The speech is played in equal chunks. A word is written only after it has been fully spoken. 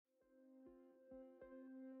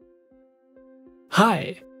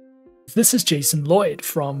Hi, this is Jason Lloyd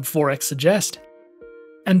from Forexsuggest,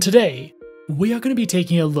 and today we are going to be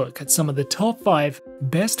taking a look at some of the top 5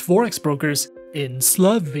 best Forex brokers in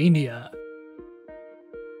Slovenia.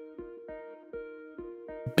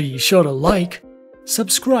 Be sure to like,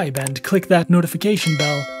 subscribe and click that notification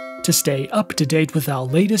bell to stay up to date with our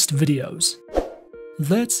latest videos.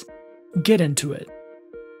 Let's get into it.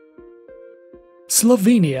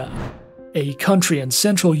 Slovenia, a country in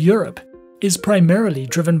Central Europe, is primarily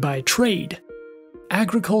driven by trade,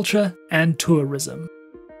 agriculture and tourism.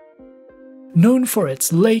 Known for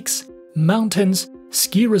its lakes, mountains,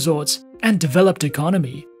 ski resorts and developed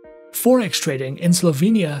economy, Forex trading in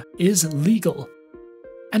Slovenia is legal.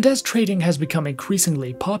 And as trading has become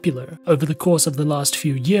increasingly popular over the course of the last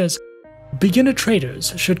few years, beginner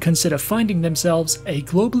traders should consider finding themselves a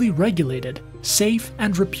globally regulated, safe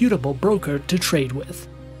and reputable broker to trade with.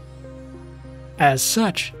 As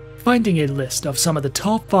such, finding a list of some of the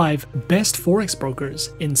top 5 best Forex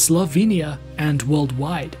brokers in Slovenia and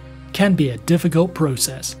worldwide can be a difficult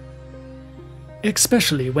process,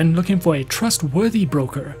 especially when looking for a trustworthy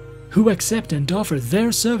broker who accept and offer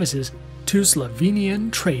their services to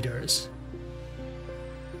Slovenian traders.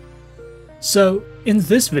 So, in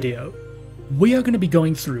this video, we are going to be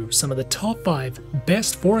going through some of the top 5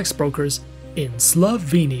 best Forex brokers in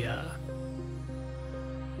Slovenia.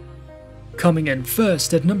 Coming in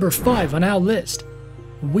first at number 5 on our list,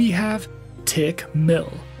 we have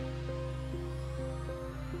Tickmill.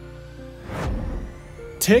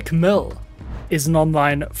 Tickmill is an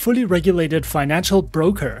online, fully regulated financial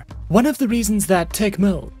broker. One of the reasons that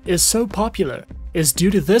Tickmill is so popular is due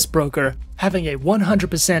to this broker having a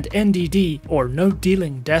 100% NDD or no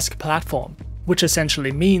dealing desk platform, which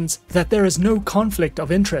essentially means that there is no conflict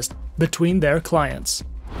of interest between their clients.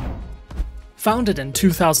 Founded in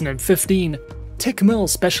 2015, Tickmill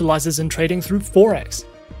specializes in trading through Forex,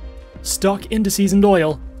 stock indices and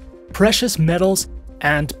oil, precious metals,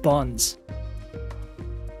 and bonds.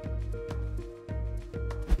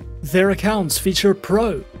 Their accounts feature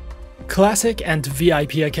Pro, Classic and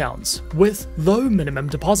VIP accounts with low minimum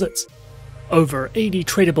deposits, over 80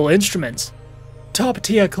 tradable instruments,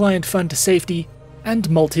 top-tier client fund safety, and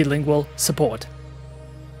multilingual support.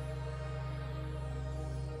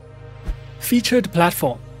 Featured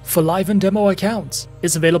platform for live and demo accounts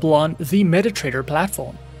is available on the MetaTrader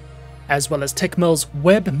platform, as well as Tickmill's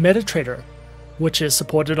Web MetaTrader, which is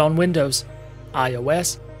supported on Windows,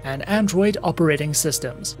 iOS, and Android operating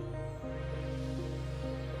systems.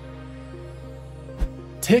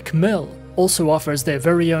 Tickmill also offers their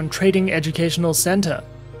very own trading educational center,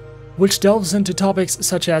 which delves into topics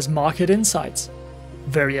such as market insights,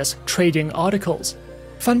 various trading articles,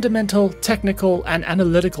 fundamental, technical, and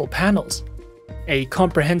analytical panels, a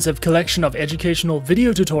comprehensive collection of educational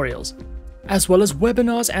video tutorials, as well as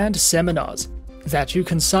webinars and seminars that you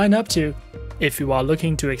can sign up to if you are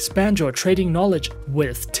looking to expand your trading knowledge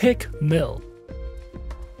with Tickmill.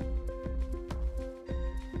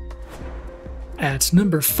 At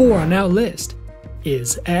number 4 on our list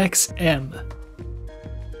is XM.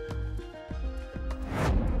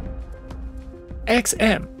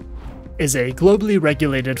 XM is a globally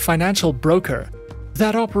regulated financial broker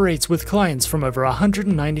that operates with clients from over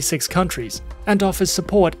 196 countries and offers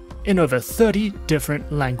support in over 30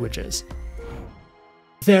 different languages.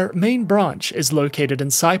 Their main branch is located in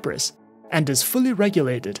Cyprus and is fully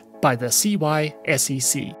regulated by the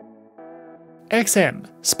CYSEC. XM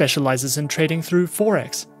specializes in trading through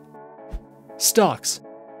Forex, stocks,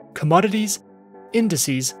 commodities,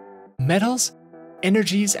 indices, metals,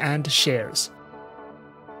 energies, and shares.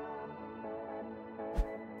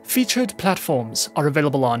 Featured platforms are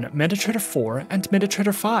available on MetaTrader 4 and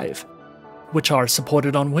MetaTrader 5, which are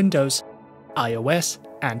supported on Windows, iOS,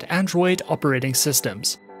 and Android operating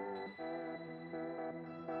systems.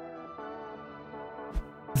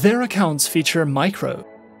 Their accounts feature Micro,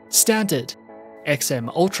 Standard,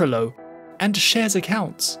 XM Ultra Low, and Shares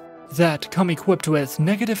accounts that come equipped with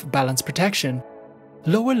negative balance protection,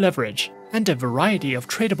 lower leverage, and a variety of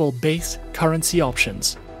tradable base currency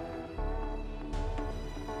options.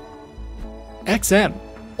 XM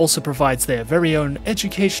also provides their very own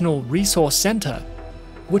educational resource center,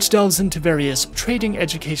 which delves into various trading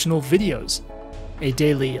educational videos, a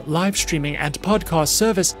daily live streaming and podcast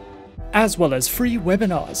service, as well as free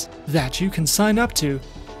webinars that you can sign up to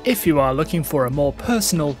if you are looking for a more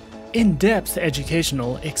personal, in-depth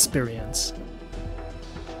educational experience.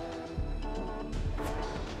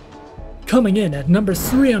 Coming in at number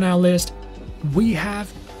 3 on our list, we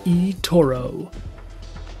have eToro.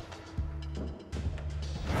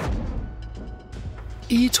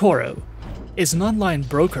 eToro is an online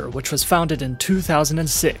broker which was founded in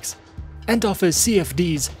 2006 and offers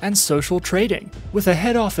CFDs and social trading, with a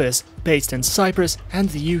head office based in Cyprus and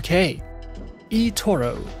the UK.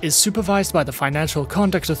 eToro is supervised by the Financial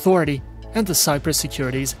Conduct Authority and the Cyprus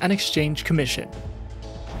Securities and Exchange Commission.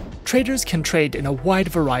 Traders can trade in a wide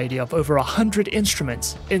variety of over 100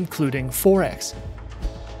 instruments, including Forex,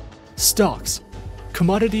 stocks,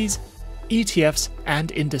 commodities, ETFs,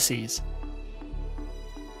 and indices.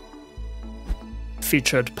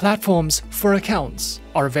 Featured platforms for accounts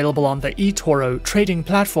are available on the eToro trading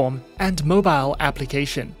platform and mobile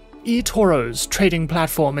application. eToro's trading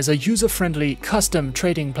platform is a user-friendly custom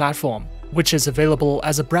trading platform, which is available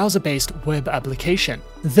as a browser-based web application.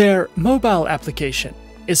 Their mobile application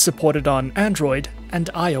is supported on Android and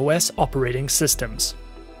iOS operating systems.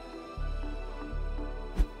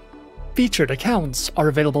 Featured accounts are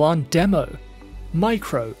available on Demo,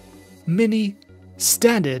 Micro, Mini,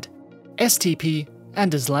 Standard, STP,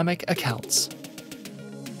 and Islamic accounts.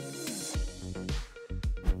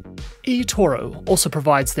 eToro also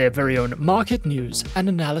provides their very own market news and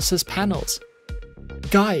analysis panels,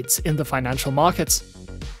 guides in the financial markets,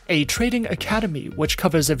 a trading academy which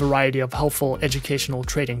covers a variety of helpful educational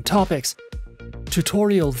trading topics,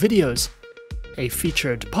 tutorial videos, a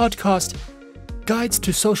featured podcast, guides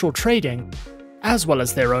to social trading, as well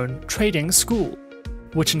as their own trading school,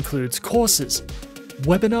 which includes courses,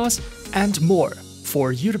 webinars, and more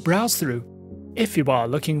for you to browse through if you are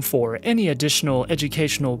looking for any additional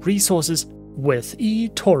educational resources with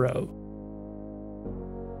eToro.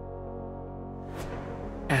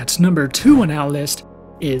 At number 2 on our list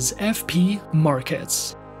is FP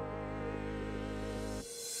Markets.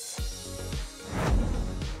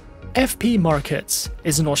 FP Markets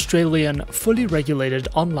is an Australian fully regulated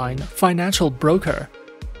online financial broker.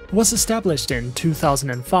 Was established in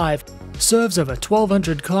 2005, serves over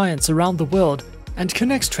 1,200 clients around the world, and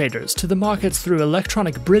connects traders to the markets through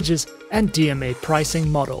electronic bridges and DMA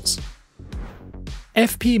pricing models.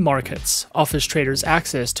 FP Markets offers traders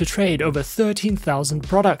access to trade over 13,000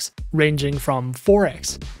 products ranging from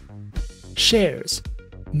Forex, shares,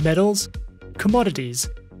 metals, commodities,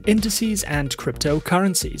 indices, and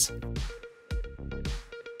cryptocurrencies.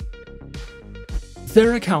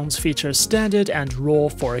 Their accounts feature standard and raw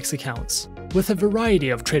Forex accounts, with a variety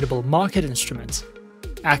of tradable market instruments,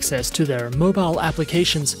 access to their mobile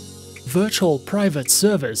applications, virtual private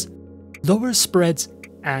servers, lower spreads,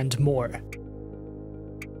 and more.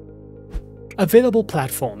 Available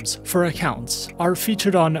platforms for accounts are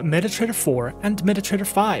featured on MetaTrader 4 and MetaTrader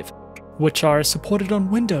 5, which are supported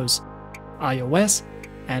on Windows, iOS,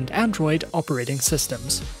 and Android operating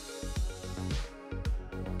systems.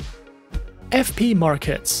 FP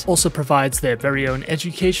Markets also provides their very own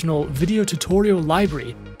educational video tutorial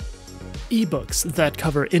library, ebooks that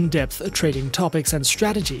cover in-depth trading topics and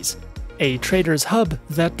strategies, a trader's hub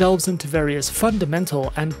that delves into various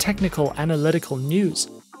fundamental and technical analytical news,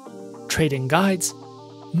 trading guides,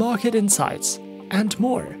 market insights, and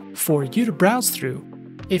more for you to browse through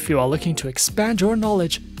if you are looking to expand your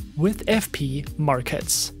knowledge with FP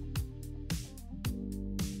Markets.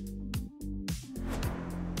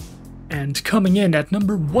 And coming in at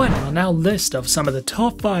number 1 on our list of some of the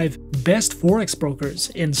top 5 best Forex brokers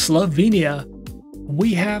in Slovenia,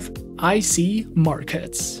 we have IC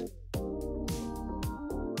Markets.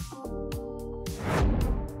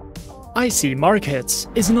 IC Markets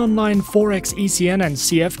is an online Forex ECN and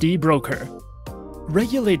CFD broker.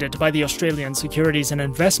 Regulated by the Australian Securities and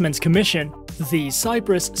Investments Commission, the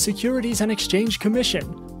Cyprus Securities and Exchange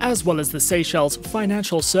Commission, as well as the Seychelles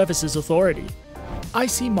Financial Services Authority.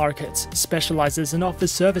 IC Markets specializes and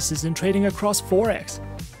offers services in trading across Forex,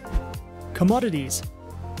 commodities,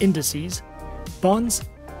 indices, bonds,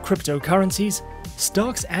 cryptocurrencies,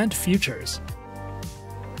 stocks, and futures.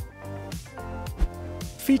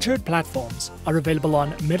 Featured platforms are available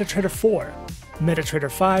on MetaTrader 4, MetaTrader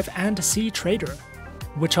 5, and CTrader,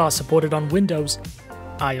 which are supported on Windows,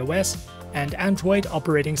 iOS, and Android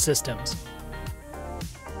operating systems.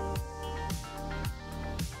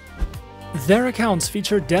 Their accounts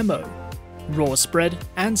feature demo, raw spread,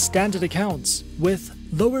 and standard accounts with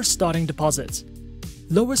lower starting deposits,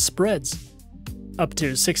 lower spreads, up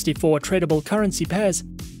to 64 tradable currency pairs,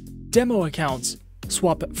 demo accounts,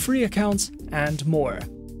 swap-free accounts, and more.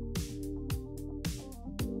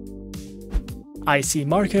 IC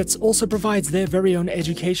Markets also provides their very own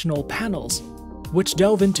educational panels, which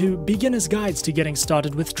delve into beginner's guides to getting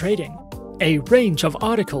started with trading, a range of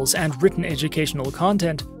articles and written educational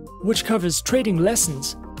content which covers trading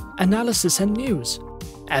lessons, analysis, and news,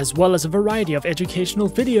 as well as a variety of educational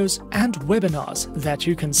videos and webinars that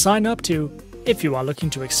you can sign up to if you are looking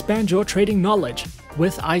to expand your trading knowledge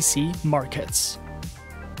with IC markets.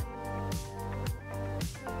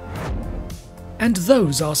 And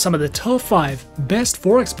those are some of the top 5 best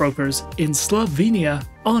Forex brokers in Slovenia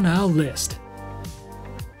on our list.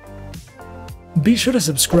 Be sure to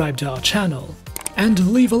subscribe to our channel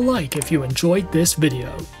and leave a like if you enjoyed this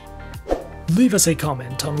video. Leave us a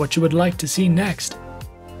comment on what you would like to see next,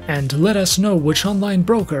 and let us know which online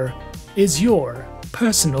broker is your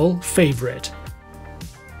personal favorite.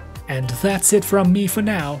 And that's it from me for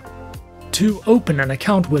now. To open an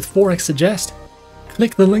account with Forexsuggest,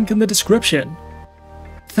 click the link in the description.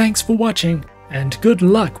 Thanks for watching, and good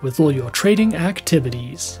luck with all your trading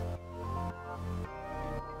activities.